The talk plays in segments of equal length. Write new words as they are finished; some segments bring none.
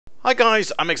Hi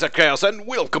guys, I'm ExactChaos and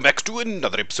welcome back to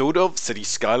another episode of Cities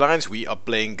Skylines. We are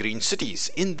playing Green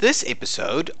Cities. In this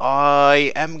episode,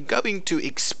 I am going to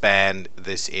expand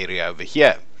this area over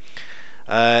here.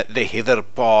 The Heather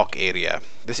Park area.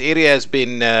 This area has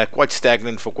been quite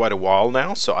stagnant for quite a while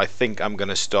now, so I think I'm going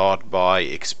to start by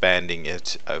expanding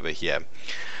it over here.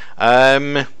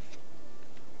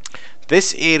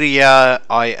 This area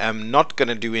I am not going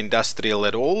to do industrial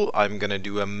at all. I'm going to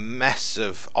do a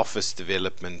massive office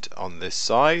development on this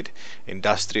side.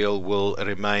 Industrial will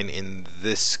remain in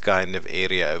this kind of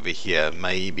area over here.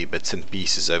 Maybe bits and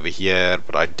pieces over here,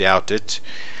 but I doubt it.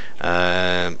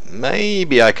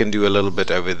 Maybe I can do a little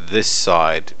bit over this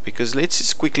side, because let's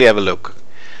just quickly have a look.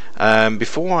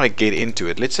 Before I get into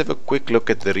it, let's have a quick look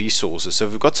at the resources. So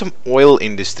we've got some oil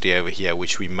industry over here,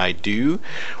 which we may do.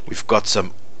 We've got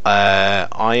some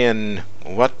iron,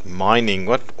 what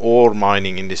ore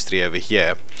mining industry over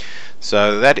here.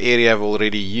 So that area I've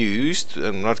already used.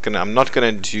 I'm not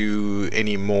gonna do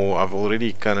any more. I've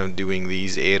already kind of doing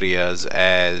these areas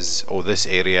or this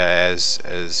area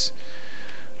as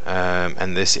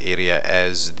and this area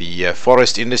as the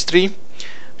forest industry.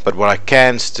 But what I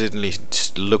can certainly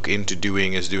look into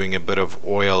doing is doing a bit of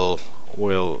oil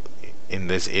in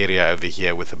this area over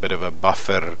here, with a bit of a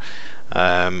buffer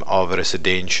of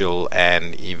residential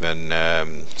and even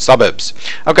suburbs.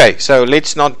 Okay, so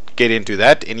let's not get into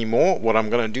that anymore. What I'm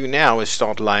going to do now is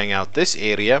start laying out this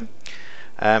area,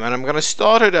 and I'm going to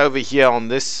start it over here on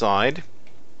this side,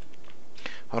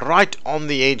 right on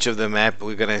the edge of the map.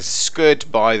 We're going to skirt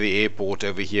by the airport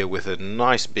over here with a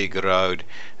nice big road,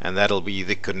 and that'll be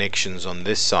the connections on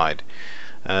this side.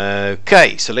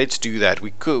 Okay, so let's do that.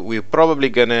 We're probably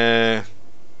gonna,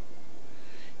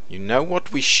 you know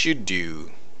what we should do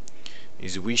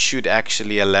is we should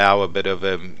actually allow a bit of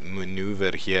a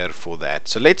maneuver here for that.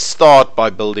 So let's start by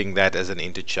building that as an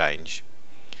interchange.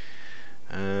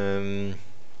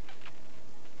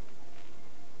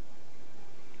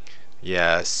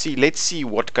 Yeah, let's see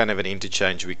what kind of an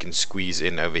interchange we can squeeze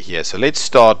in over here. So let's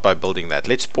start by building that.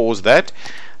 Let's pause that.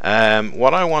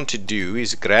 What I want to do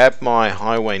is grab my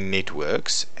highway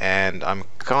networks, and I'm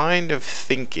kind of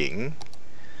thinking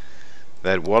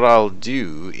that what I'll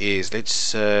do is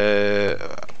let's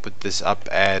put this up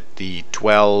at the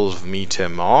 12-meter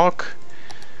mark,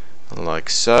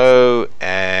 like so.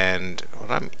 And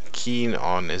what I'm keen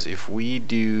on is if we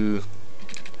do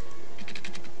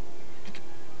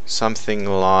something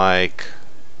like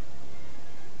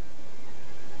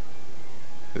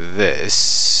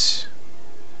this.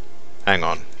 Hang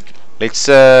on. Let's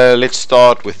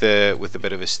start with a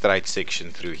bit of a straight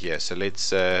section through here. So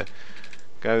let's go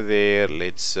there.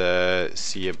 Let's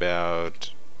see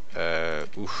about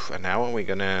and how are we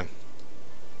gonna?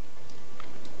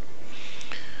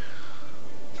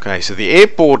 Okay, so the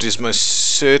airport is most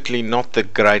certainly not the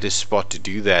greatest spot to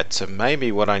do that. So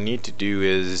maybe what I need to do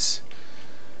is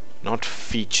not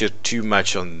feature too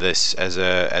much on this as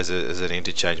an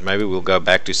interchange. Maybe we'll go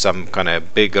back to some kind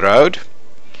of big road,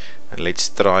 and let's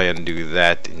try and do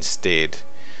that instead.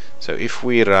 So if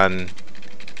we run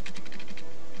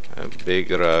a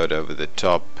big road over the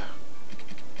top,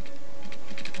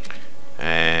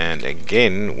 and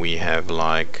again we have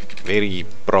like very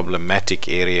problematic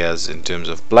areas in terms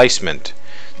of placement.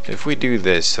 So if we do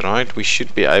this right, we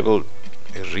should be able,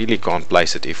 really can't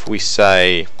place it. If we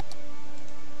say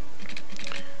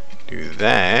do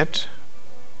that,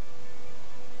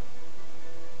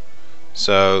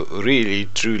 so really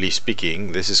truly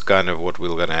speaking, this is kind of what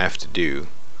we're gonna have to do.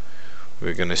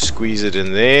 We're gonna squeeze it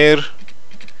in there,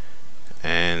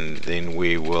 and then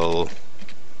we will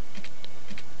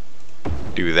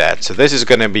do that. So this is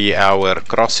gonna be our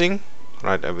crossing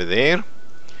right over there.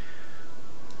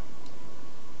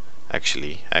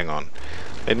 Actually, hang on,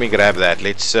 let me grab that.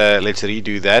 Let's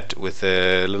redo that with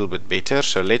a little bit better.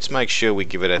 So let's make sure we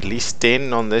give it at least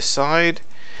 10 on this side,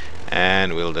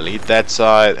 and we'll delete that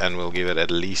side, and we'll give it at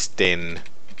least 10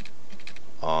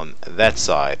 on that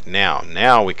side.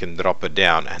 Now we can drop it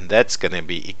down, and that's gonna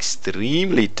be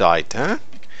extremely tight, huh?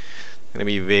 Gonna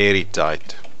be very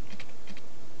tight.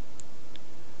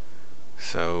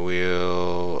 So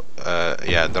we'll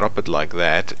yeah, drop it like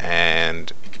that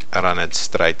and run it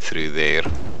straight through there.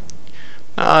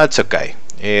 No, it's okay.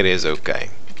 It is okay.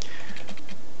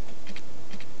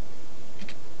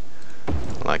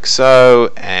 Like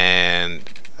so, and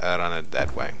run it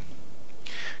that way.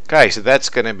 Okay, so that's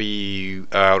going to be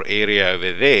our area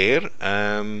over there.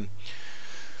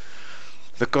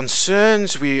 The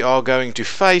concerns we are going to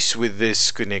face with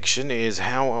this connection is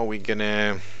how are we going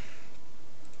to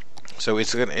So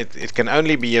it can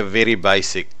only be a very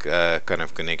basic kind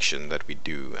of connection that we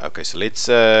do. Okay, so let's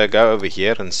go over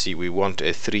here and see. We want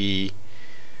a 3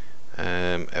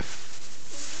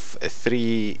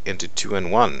 into 2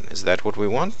 and 1. Is that what we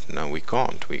want? No, we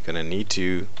can't. We're gonna need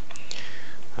to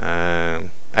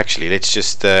actually let's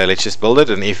just build it,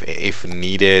 and if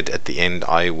needed at the end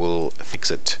I will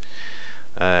fix it.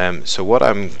 So what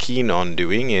I'm keen on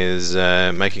doing is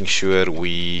making sure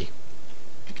we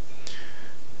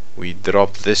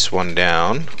drop this one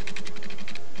down,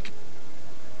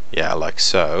 yeah, like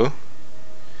so.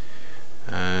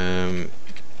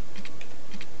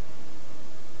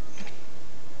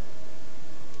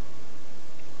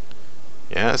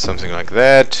 Yeah, something like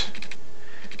that,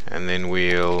 and then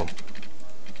we'll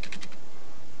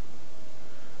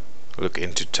look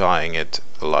into tying it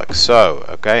like so.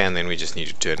 Okay, and then we just need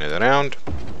to turn it around.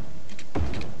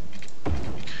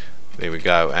 There we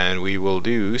go, and we will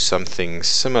do something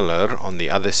similar on the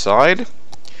other side.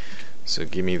 So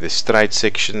give me the straight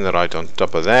section right on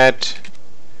top of that,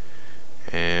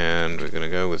 and we're going to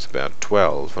go with about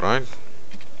 12, right?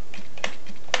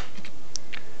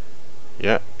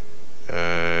 Yeah,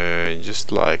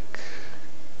 just like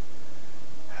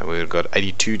how we've got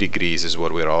 82 degrees is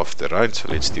what we're after, right? So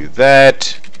let's do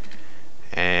that,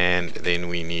 and then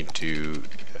we need to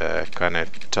kind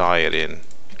of tie it in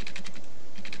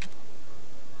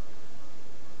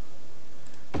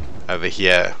over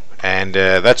here, and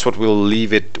that's what we'll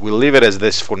leave it as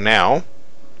this for now,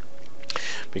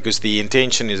 because the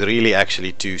intention is really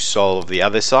actually to solve the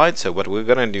other side. So what we're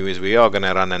gonna do is we are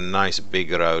gonna run a nice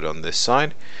big road on this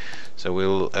side. So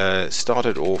we'll start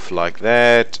it off like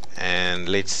that, and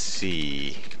let's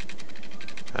see,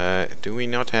 do we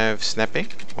not have snapping?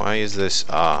 Why is this?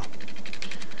 It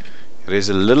is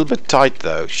a little bit tight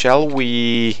though. Shall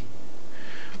we,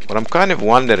 what I'm kind of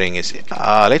wondering is,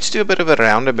 let's do a bit of a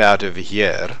roundabout over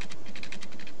here.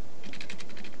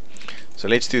 So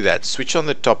let's do that. Switch on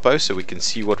the topo so we can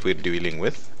see what we're dealing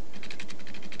with.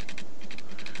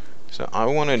 So I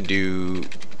want to do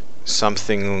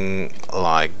something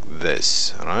like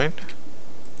this, right?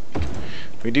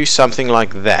 If we do something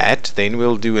like that, then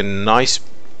we'll do a nice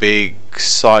big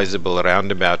sizable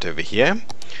roundabout over here.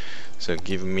 So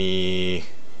give me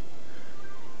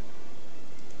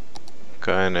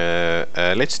kind of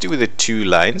let's do with the 2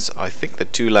 lanes. I think the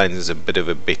 2 lanes is a bit of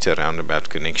a better roundabout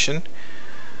connection.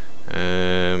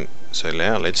 So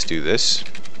now let's do this.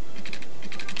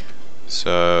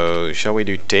 So shall we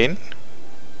do 10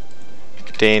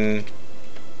 10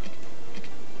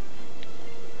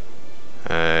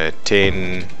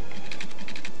 10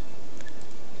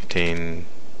 10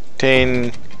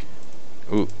 10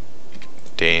 ooh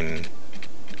 10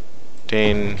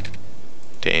 10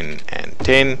 10 and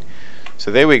 10.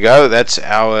 So there we go, that's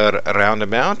our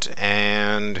roundabout.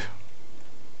 And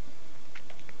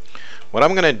what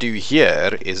I'm gonna do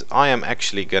here is I am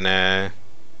actually gonna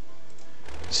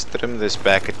trim this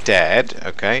back a tad,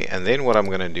 okay, and then what I'm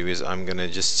gonna do is I'm gonna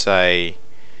just say,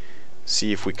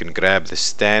 see if we can grab the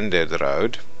standard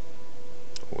road,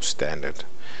 or standard,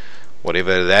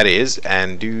 whatever that is,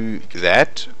 and do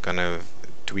that, kind of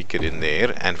tweak it in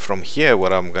there. And from here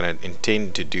what I'm gonna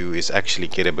intend to do is actually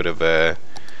get a bit of a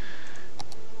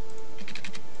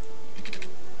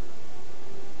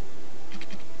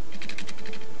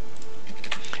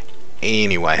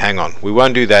anyway, hang on, we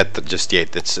won't do that just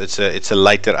yet. It's a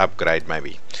later upgrade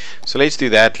maybe. So let's do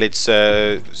that. Let's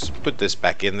put this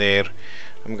back in there.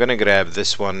 I'm gonna grab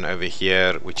this one over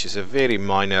here, which is a very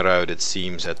minor road it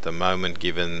seems at the moment,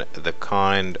 given the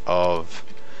kind of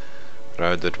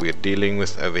road that we're dealing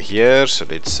with over here. So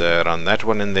let's run that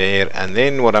one in there, and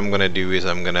then what I'm gonna do is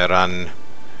I'm gonna run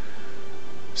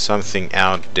something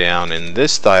out down in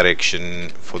this direction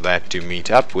for that to meet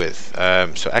up with.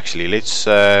 So actually let's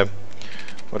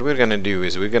what we're gonna do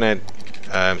is we're gonna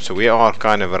so we are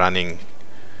kind of running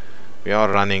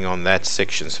on that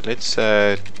section. So let's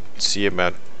see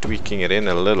about tweaking it in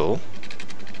a little.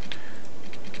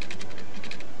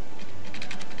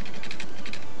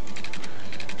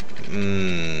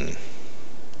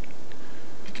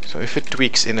 So if it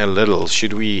tweaks in a little,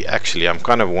 should we actually, I'm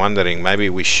kind of wondering, maybe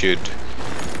we should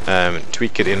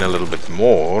tweak it in a little bit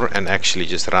more and actually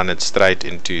just run it straight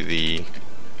into the,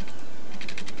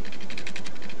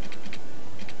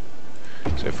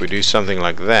 so if we do something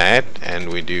like that and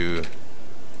we do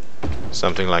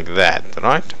something like that,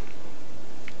 right?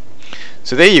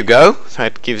 So there you go.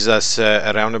 That gives us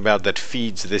a roundabout that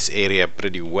feeds this area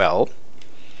pretty well,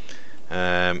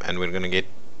 and we're going to get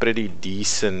pretty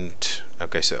decent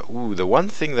Okay, so the one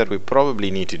thing that we probably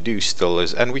need to do still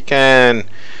is, and we can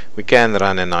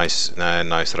run a nice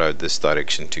road this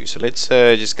direction too. So let's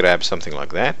just grab something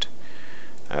like that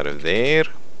out of there,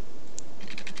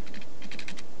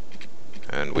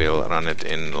 and we'll run it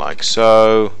in like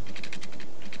so.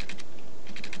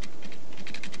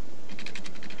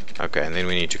 Okay, and then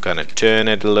we need to kind of turn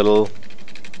it a little.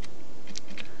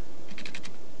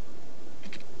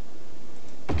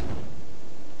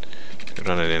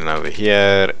 Run it in over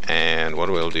here, and what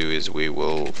we'll do is we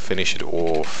will finish it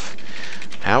off.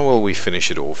 How will we finish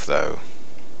it off though?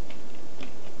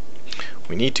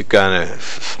 We need to kind of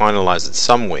finalize it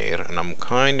somewhere, and I'm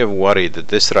kind of worried that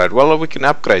this road, well, we can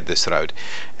upgrade this road,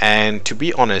 and to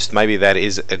be honest, maybe that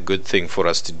is a good thing for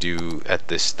us to do at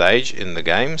this stage in the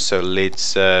game. So let's,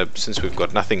 since we've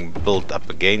got nothing built up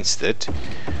against it,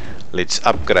 let's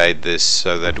upgrade this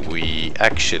so that we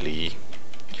actually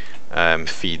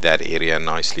feed that area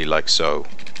nicely like so.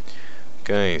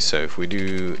 Okay, so if we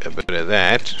do a bit of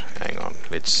that, hang on,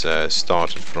 let's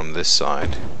start it from this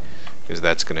side, because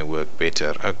that's going to work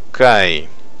better. Okay,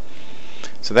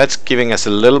 so that's giving us a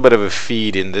little bit of a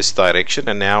feed in this direction,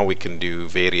 and now we can do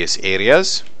various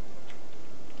areas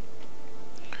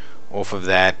off of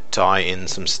that, tie in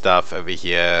some stuff over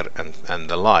here and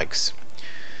the likes.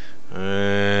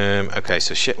 Okay,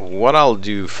 so what I'll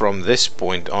do from this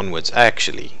point onwards,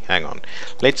 actually, hang on,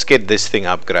 let's get this thing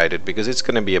upgraded, because it's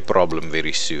going to be a problem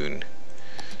very soon.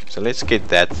 So let's get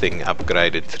that thing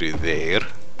upgraded through there.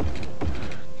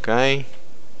 Okay,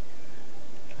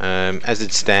 as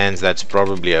it stands, that's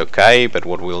probably okay, but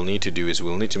what we'll need to do is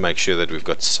we'll need to make sure that we've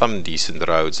got some decent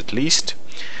roads at least.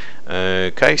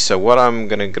 Okay, so what I'm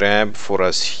going to grab for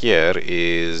us here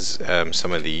is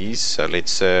some of these. So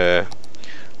let's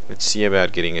see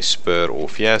about getting a spur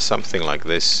off. Yeah, something like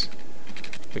this.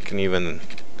 We can even,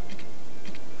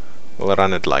 we'll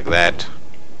run it like that.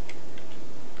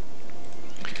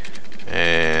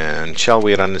 And shall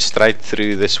we run it straight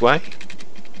through this way?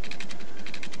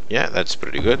 Yeah, that's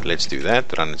pretty good. Let's do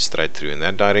that. Run it straight through in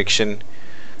that direction.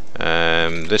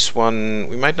 This one,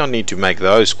 we might not need to make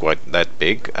those quite that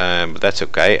big, but that's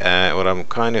okay. What I'm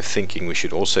kind of thinking we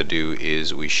should also do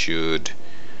is we should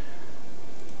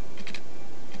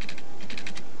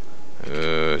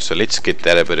so let's get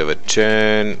that a bit of a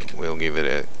turn. We'll give it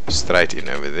a straight in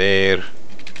over there.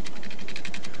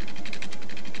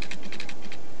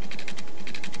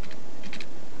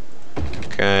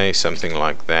 Okay, something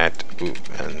like that. Ooh,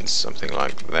 and something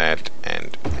like that,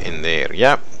 and in there.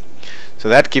 Yeah, so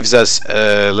that gives us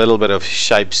a little bit of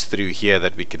shapes through here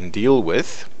that we can deal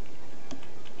with.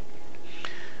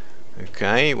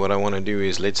 Okay, what I want to do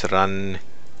is let's run,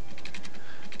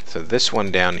 so this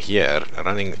one down here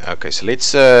running. Okay, so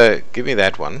let's give me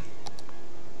that one.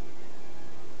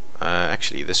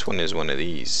 Actually, this one is one of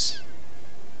these.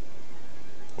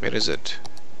 Where is it?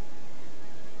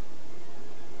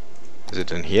 Is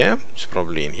it in here? It's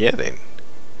probably in here then.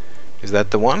 Is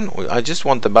that the one? I just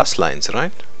want the bus lanes,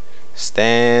 right?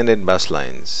 Standard bus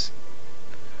lanes.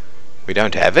 We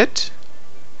don't have it?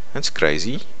 That's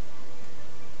crazy.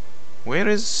 Where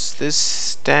is this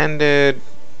standard?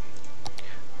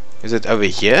 Is it over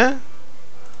here?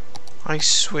 I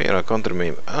swear I can't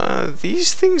remember.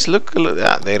 These things look a little.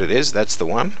 Ah, there it is. That's the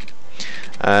one.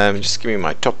 Just give me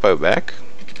my topo back.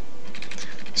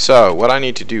 So what I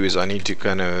need to do is I need to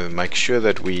kind of make sure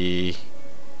that we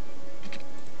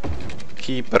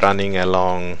keep running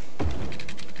along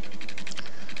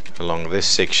this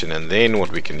section, and then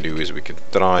what we can do is we can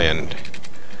try and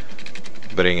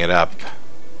bring it up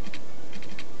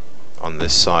on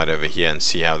this side over here and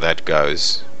see how that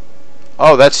goes.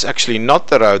 Oh, that's actually not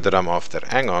the road that I'm after.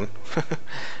 Hang on.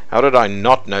 How did I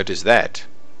not notice that?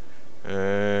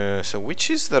 So which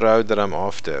is the road that I'm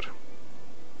after?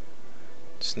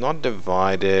 It's not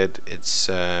divided. It's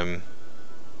is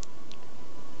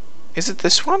it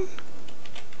this one?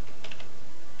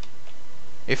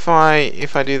 If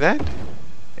I do that,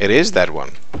 it is that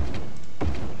one.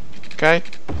 Okay.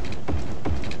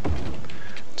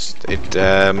 It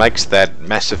makes that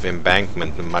massive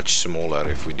embankment much smaller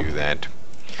if we do that.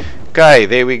 Okay,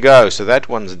 there we go. So that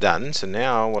one's done. So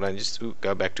now what I just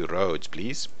go back to roads,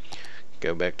 please.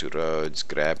 Go back to roads.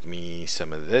 Grab me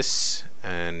some of this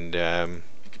and.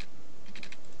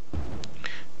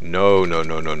 No,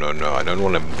 I don't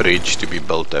want a bridge to be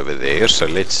built over there, so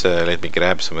let's let me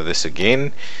grab some of this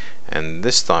again, and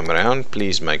this time around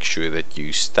please make sure that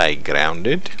you stay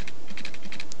grounded.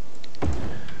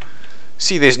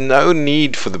 See, there's no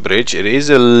need for the bridge. It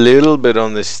is a little bit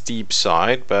on the steep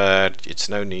side, but it's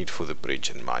no need for the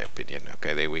bridge in my opinion.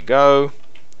 Okay, there we go.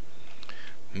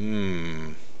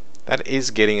 That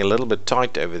is getting a little bit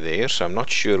tight over there, so I'm not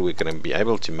sure we're going to be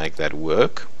able to make that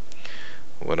work.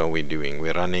 What are we doing?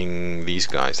 We're running these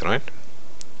guys, right?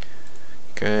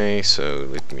 Okay, so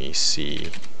let me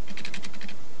see.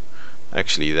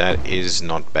 Actually, that is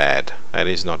not bad. That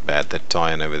is not bad. That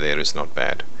tie-in over there is not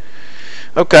bad.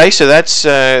 Okay, so that's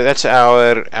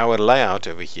our layout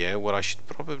over here. What I should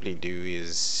probably do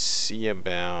is see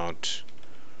about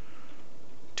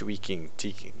tweaking,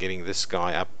 getting this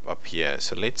guy up here.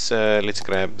 So let's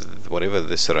grab whatever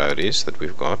this road is that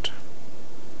we've got.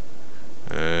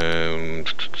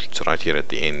 It's right here at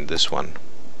the end. This one.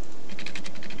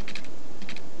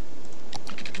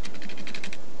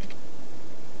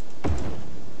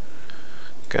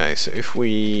 Okay, so if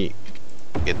we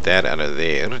get that out of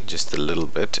there just a little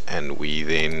bit, and we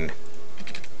then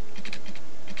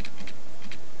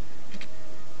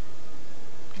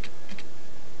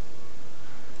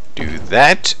do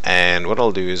that, and what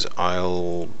I'll do is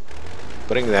I'll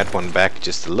bring that one back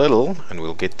just a little, and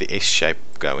we'll get the S shape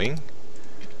going.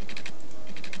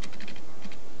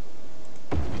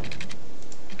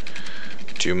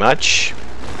 Too much.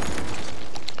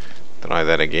 Try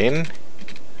that again.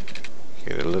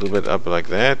 Get a little bit up like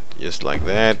that, just like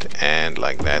that, and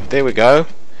like that. There we go.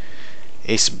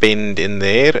 S bend in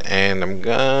there, and I'm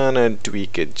gonna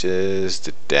tweak it just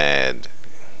a tad.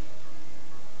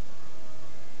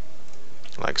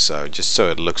 Like so, just so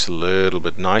it looks a little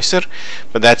bit nicer.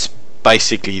 But that's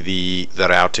basically the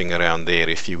routing around there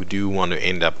if you do want to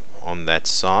end up on that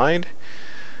side.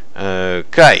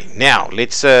 Okay, now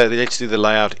let's do the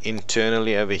layout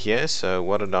internally over here. So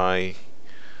what did I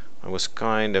was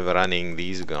kind of running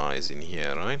these guys in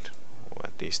here, right? Or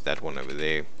at least that one over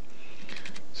there.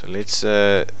 So let's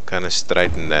kind of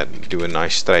straighten that, do a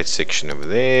nice straight section over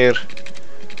there,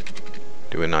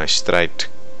 do a nice straight,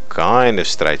 kind of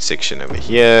straight section over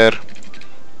here,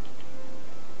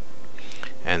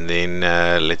 and then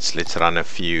let's run a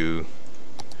few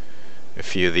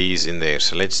of these in there.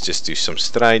 So let's just do some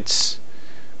straights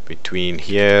between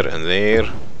here and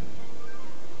there.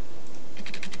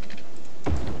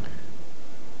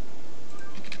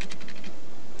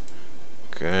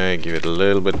 Okay, give it a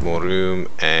little bit more room,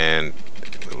 and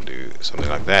we'll do something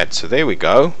like that. So there we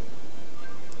go.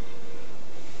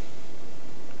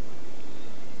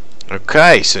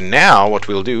 Okay, so now what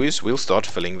we'll do is we'll start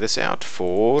filling this out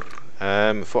for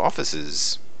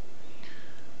offices.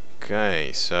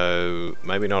 Okay, so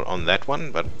maybe not on that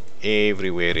one, but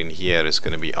everywhere in here is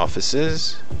going to be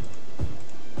offices.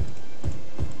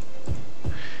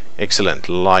 Excellent,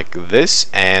 like this.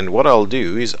 And what I'll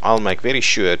do is I'll make very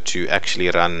sure to actually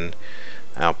run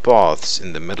our paths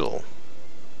in the middle.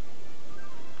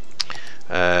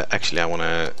 Actually, I want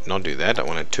to not do that. I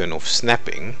want to turn off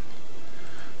snapping.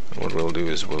 And what we'll do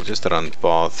is we'll just run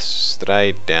paths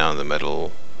straight down the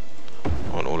middle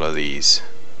on all of these.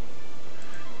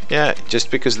 Yeah,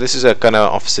 just because this is a kind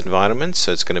of office environment,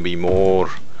 so it's going to be more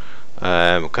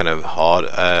kind of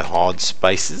hard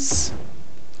spaces.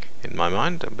 In my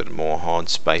mind, a bit more hard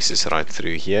spaces right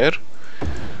through here.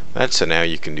 So now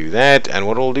you can do that, and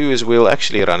what we'll do is we'll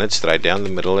actually run it straight down the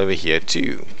middle over here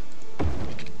too.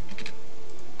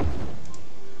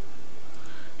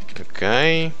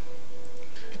 Okay,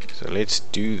 so let's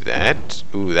do that.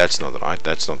 Ooh, that's not right,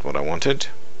 that's not what I wanted.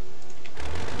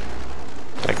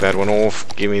 Take that one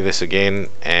off, give me this again,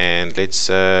 and let's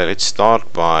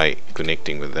start by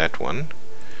connecting with that one,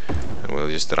 and we'll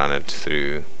just run it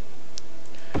through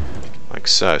like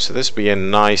so. So this be a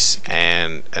nice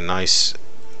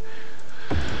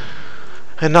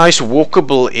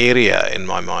walkable area in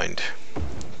my mind.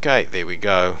 Okay, there we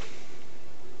go.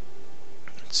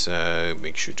 So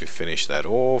make sure to finish that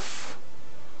off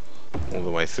all the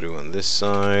way through on this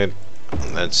side,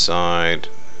 on that side.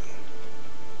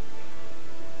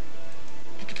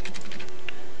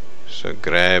 So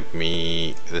grab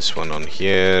me this one on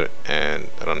here and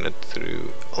run it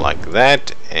through like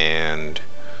that, and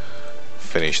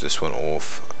finish this one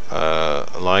off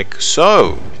like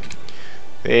so.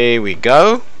 There we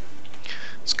go.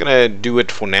 It's gonna do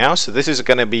it for now. So this is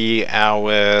gonna be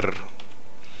our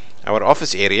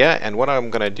office area, and what I'm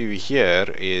gonna do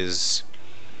here is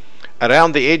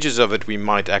around the edges of it we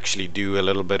might actually do a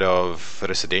little bit of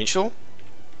residential,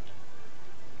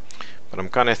 but I'm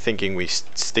kind of thinking we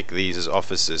stick these as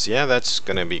offices. Yeah, that's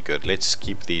gonna be good. Let's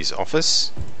keep these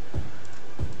office.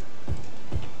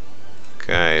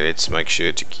 Okay, let's make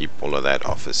sure to keep all of that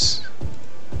office.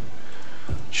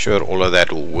 Sure, all of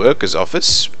that will work as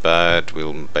office, but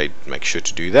we'll make sure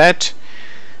to do that.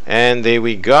 And there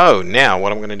we go. Now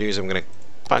what I'm going to do is I'm going to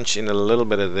punch in a little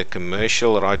bit of the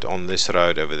commercial right on this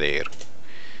road over there.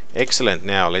 Excellent.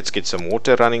 Now let's get some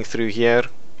water running through here.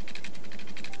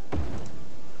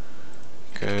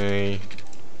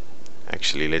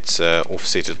 actually. Let's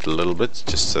offset it a little bit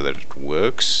just so that it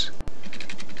works.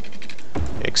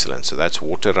 Excellent. So that's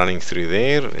water running through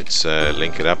there. Let's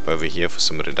link it up over here for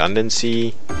some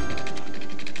redundancy.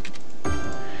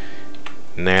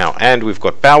 Now, and we've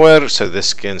got power, so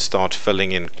this can start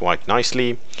filling in quite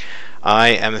nicely. I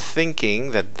am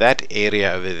thinking that that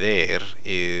area over there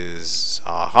is...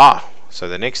 aha! So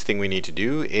the next thing we need to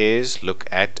do is look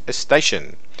at a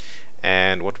station.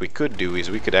 And what we could do is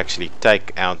we could actually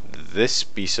take out this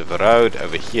piece of road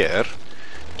over here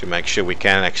to make sure we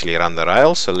can actually run the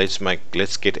rail. So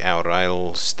let's get our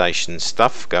rail station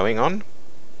stuff going on.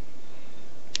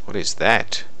 What is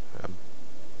that? A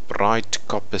bright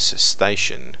copper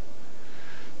station.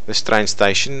 This train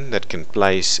station that can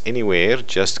place anywhere,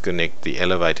 just connect the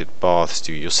elevated paths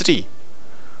to your city.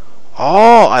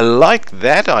 Oh, I like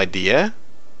that idea.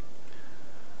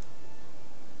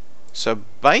 So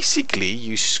basically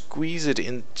you squeeze it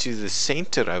into the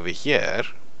center over here.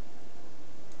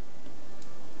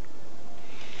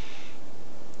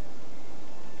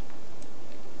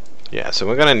 Yeah, so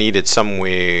we're gonna need it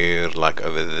somewhere like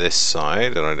over this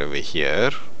side, right over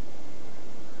here.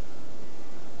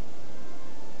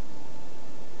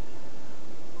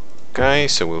 Okay,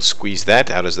 so we'll squeeze that.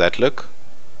 How does that look?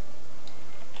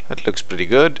 That looks pretty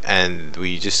good, and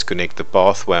we just connect the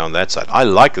pathway on that side. I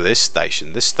like this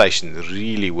station. This station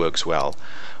really works well.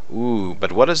 Ooh,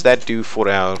 but what does that do for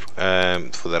our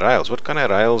for the rails? What kind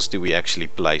of rails do we actually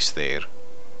place there?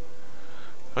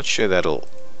 Not sure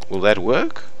will that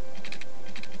work?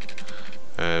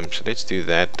 So let's do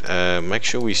that. Make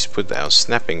sure we put our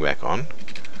snapping back on.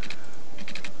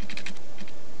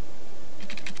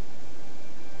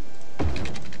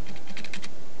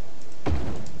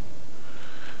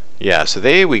 Yeah, so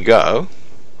there we go.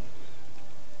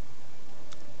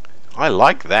 I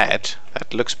like that.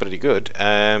 That looks pretty good.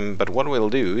 But what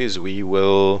we'll do is we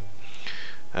will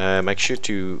make sure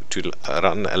to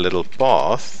run a little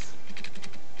path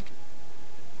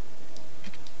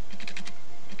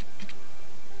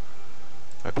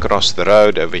across the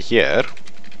road over here.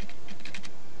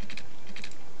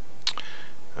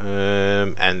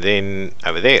 And then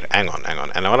over there, hang on,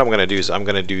 and what I'm going to do is I'm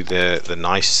going to do the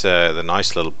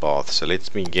nice little path. So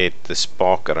let me get the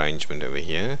spark arrangement over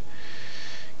here.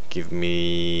 Give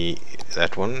me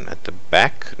that one at the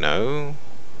back. No,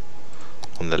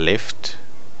 on the left.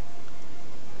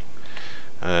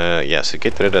 Yeah, so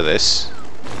get rid of this.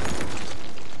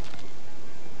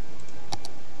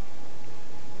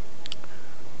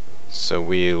 So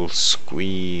we'll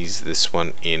squeeze this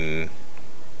one in.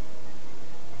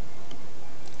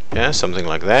 Yeah, something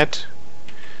like that,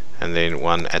 and then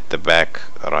one at the back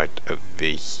right over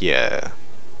here.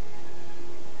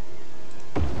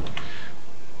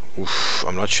 Oof,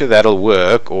 I'm not sure that'll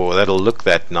work or that'll look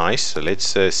that nice, so let's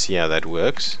see how that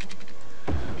works.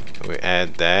 We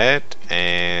add that,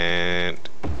 and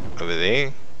over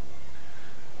there.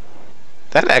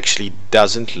 That actually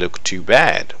doesn't look too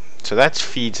bad. So that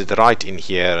feeds it right in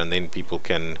here, and then people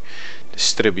can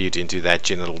distribute into that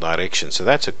general direction. So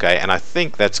that's okay, and I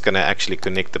think that's going to actually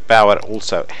connect the power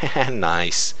also.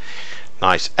 Nice.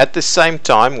 At the same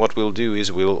time, what we'll do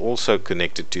is we'll also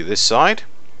connect it to this side.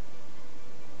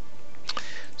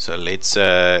 So let's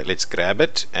grab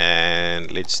it and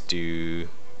let's do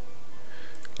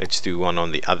one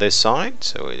on the other side.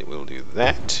 So we'll do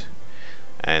that,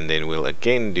 and then we'll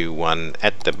again do one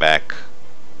at the back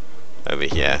over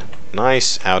here.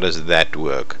 Nice. How does that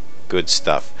work? Good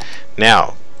stuff.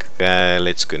 Now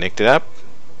let's connect it up.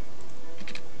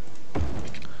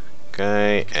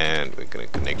 Okay, and we're going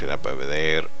to connect it up over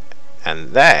there,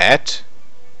 and that,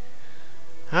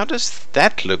 how does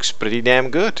that? Looks pretty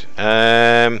damn good.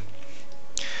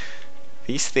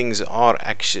 These things are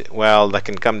actually, well, they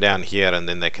can come down here and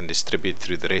then they can distribute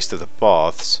through the rest of the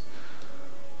paths.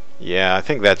 Yeah, I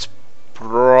think that's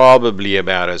probably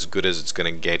about as good as it's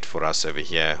going to get for us over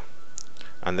here.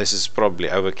 And this is probably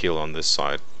overkill on this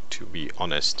side, to be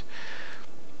honest.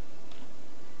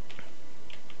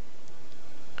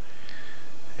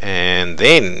 And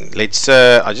then let's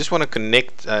I just want to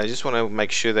connect, I just want to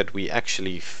make sure that we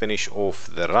actually finish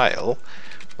off the rail.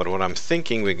 But what I'm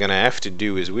thinking we're going to have to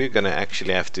do is we're going to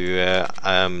actually have to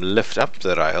lift up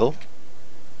the rail.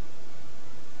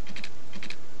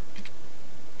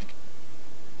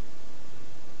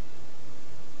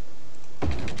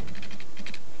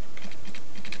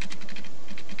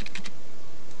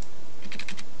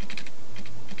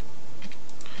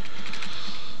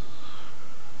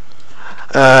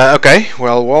 Okay,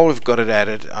 well, while we've got it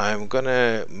added, I'm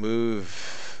gonna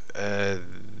move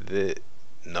I'm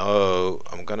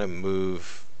gonna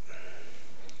move.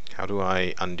 How do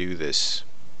I undo this?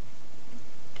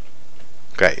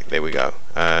 Okay, there we go.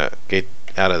 Get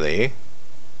out of there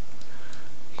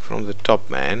from the top,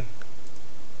 man.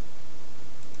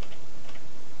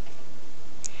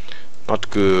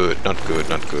 Not good, not good,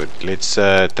 not good. Let's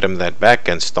trim that back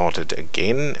and start it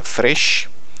again, fresh.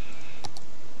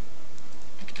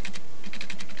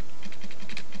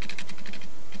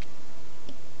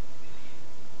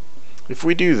 If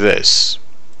we do this,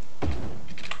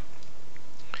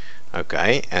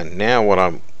 okay, and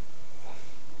now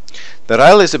the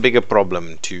rail is a bigger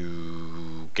problem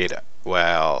to get,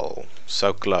 well,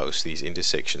 so close, these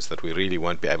intersections, that we really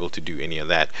won't be able to do any of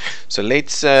that. So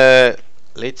let's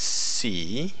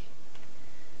see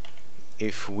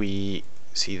if we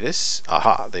see this.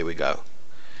 Aha, there we go.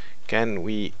 Can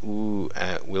we,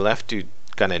 we'll have to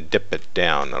kind of dip it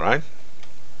down, alright?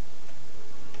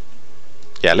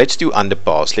 Yeah, let's do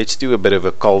underpass. Let's do a bit of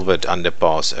a culvert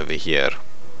underpass over here.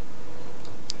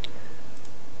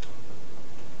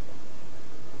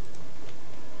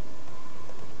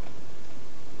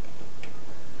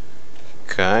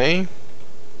 Okay.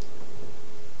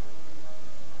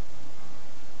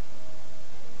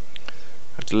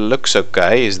 It looks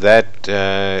okay. Is that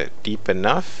deep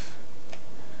enough?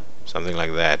 Something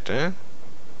like that, huh?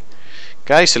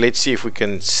 Okay, so let's see if we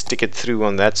can stick it through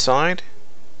on that side.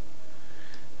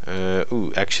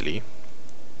 Ooh, actually,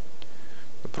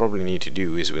 what we probably need to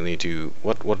do is we need to,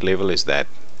 what level is that?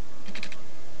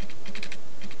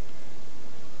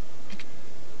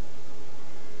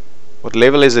 What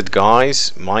level is it,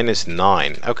 guys?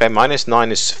 -9. Okay,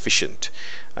 -9 is sufficient.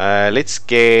 Let's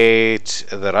get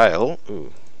the rail.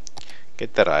 Ooh,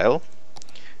 get the rail.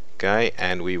 Okay,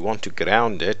 and we want to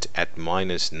ground it at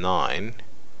 -9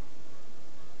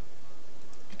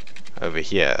 over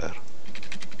here.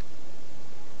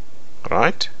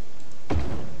 Right?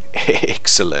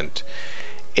 Excellent,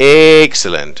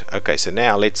 excellent. Okay, so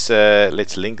now let's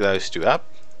link those two up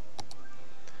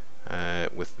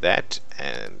with that,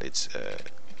 and let's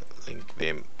link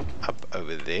them up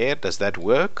over there. Does that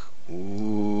work?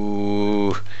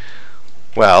 Ooh.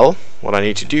 Well, what I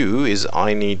need to do is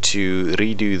I need to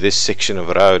redo this section of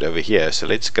road over here. So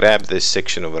let's grab this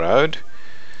section of road.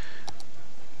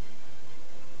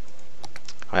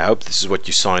 I hope this is what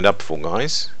you signed up for,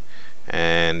 guys.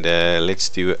 And let's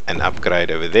do an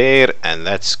upgrade over there, and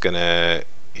that's gonna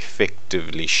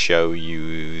effectively show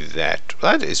you that.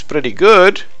 That is pretty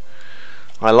good.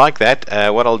 I like that.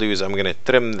 What I'll do is I'm gonna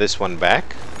trim this one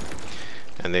back,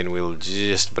 and then we'll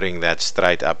just bring that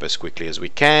straight up as quickly as we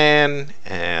can,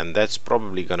 and that's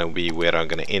probably gonna be where I'm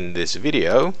gonna end this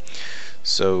video.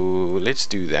 So let's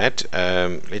do that.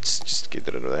 Let's just get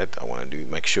rid of that. I want to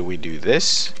make sure we do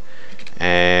this,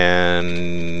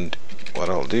 and what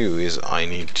I'll do is I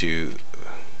need to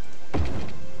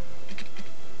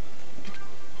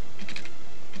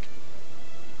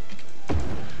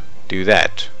do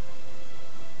that.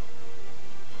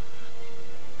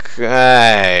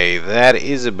 Okay, that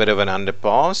is a bit of an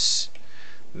underpass.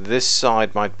 This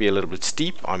side might be a little bit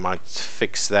steep. I might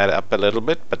fix that up a little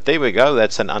bit, but there we go.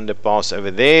 That's an underpass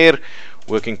over there,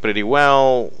 working pretty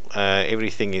well.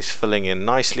 Everything is filling in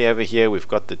nicely over here. We've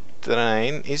got the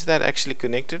train. Is that actually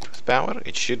connected with power?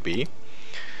 It should be.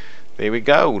 There we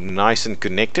go, nice and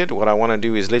connected. What I want to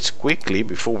do is, let's quickly,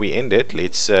 before we end it,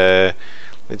 let's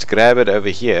grab it over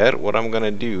here. What I'm gonna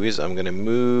do is I'm gonna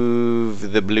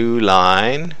move the blue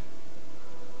line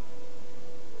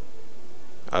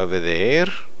over there,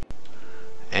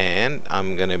 and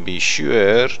I'm gonna be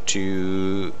sure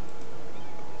to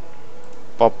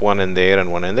pop one in there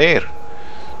and one in there.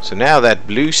 So now that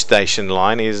blue station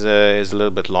line is a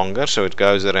little bit longer, so it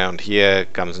goes around here,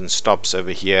 comes and stops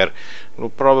over here. We'll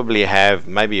probably have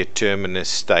maybe a terminus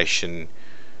station.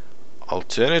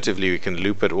 Alternatively, we can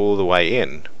loop it all the way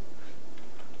in,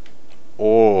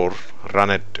 or run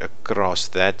it across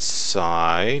that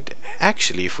side.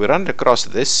 Actually, if we run it across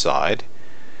this side,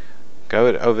 go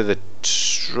it over the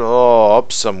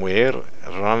top somewhere,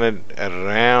 run it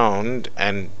around,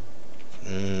 and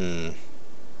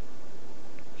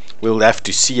we'll have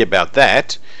to see about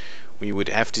that. We would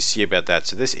have to see about that.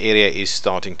 So this area is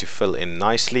starting to fill in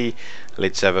nicely.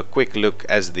 Let's have a quick look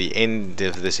as the end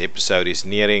of this episode is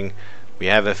nearing. We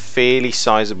have a fairly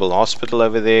sizable hospital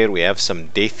over there. We have some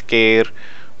death care.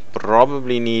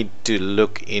 Probably need to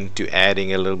look into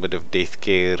adding a little bit of death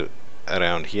care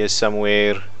around here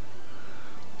somewhere.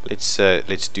 Let's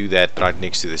do that right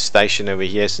next to the station over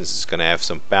here, since it's going to have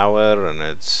some power, and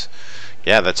it's,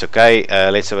 yeah, that's okay.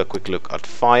 Let's have a quick look at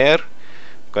fire.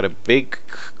 Got a big,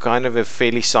 kind of a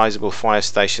fairly sizable fire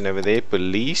station over there.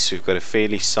 Police, we've got a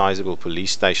fairly sizable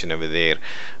police station over there.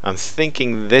 I'm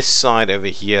thinking this side over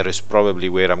here is probably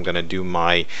where I'm going to do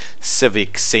my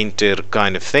civic center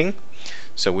kind of thing.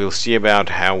 So we'll see about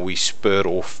how we spur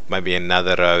off maybe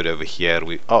another road over here.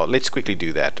 Let's quickly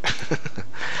do that.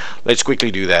 Let's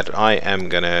quickly do that. I'm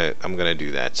gonna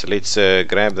do that. So let's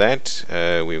grab that.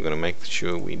 We're gonna make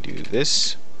sure we do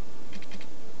this.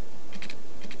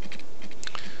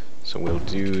 So we'll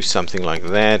do something like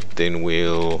that. Then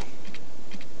we'll.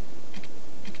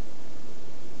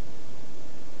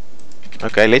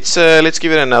 Okay, let's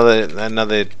give it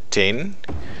another 10.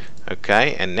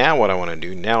 Okay, and now what I want to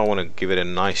do, now I want to give it a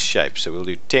nice shape. So we'll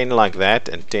do 10 like that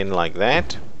and 10 like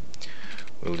that.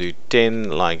 We'll do 10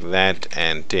 like that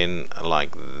and 10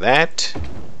 like that.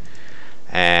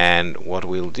 And what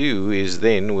we'll do is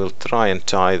then we'll try and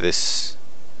tie this.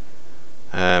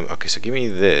 Okay, so give me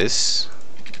this.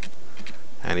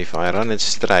 And if I run it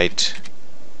straight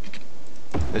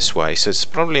this way, so it's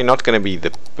probably not going to be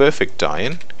the perfect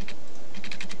tie-in.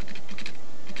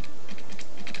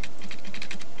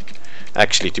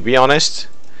 Actually, to be honest,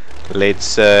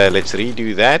 let's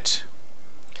redo that.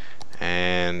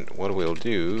 And what we'll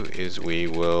do is we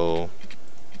will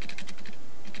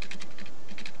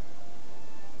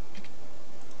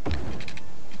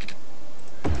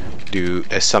do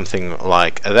something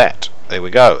like that. There we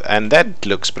go, and that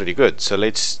looks pretty good. So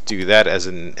let's do that as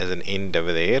an end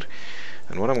over there.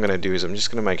 And what I'm going to do is I'm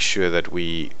just going to make sure that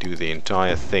we do the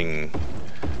entire thing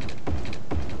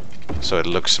so it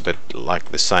looks a bit like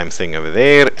the same thing over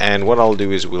there. And what I'll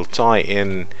do is we'll tie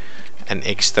in an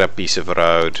extra piece of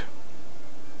road,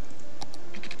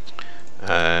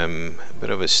 a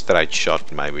bit of a straight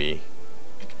shot maybe.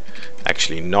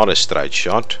 Actually, not a straight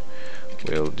shot.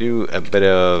 We'll do a bit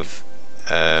of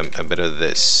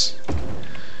this,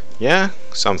 yeah,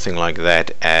 something like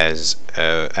that as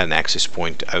an access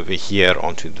point over here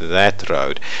onto that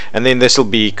road. And then this will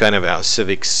be kind of our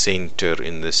civic center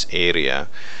in this area.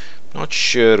 Not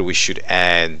sure we should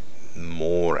add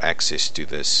more access to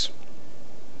this.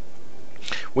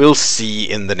 We'll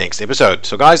see in the next episode.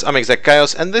 So guys, I'm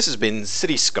ExactChaos and this has been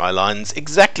Cities Skylines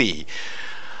Exactly.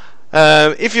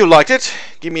 If you liked it,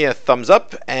 give me a thumbs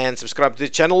up and subscribe to the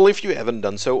channel if you haven't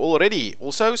done so already.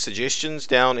 Also, suggestions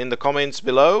down in the comments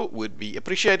below would be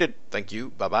appreciated. Thank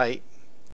you. Bye bye.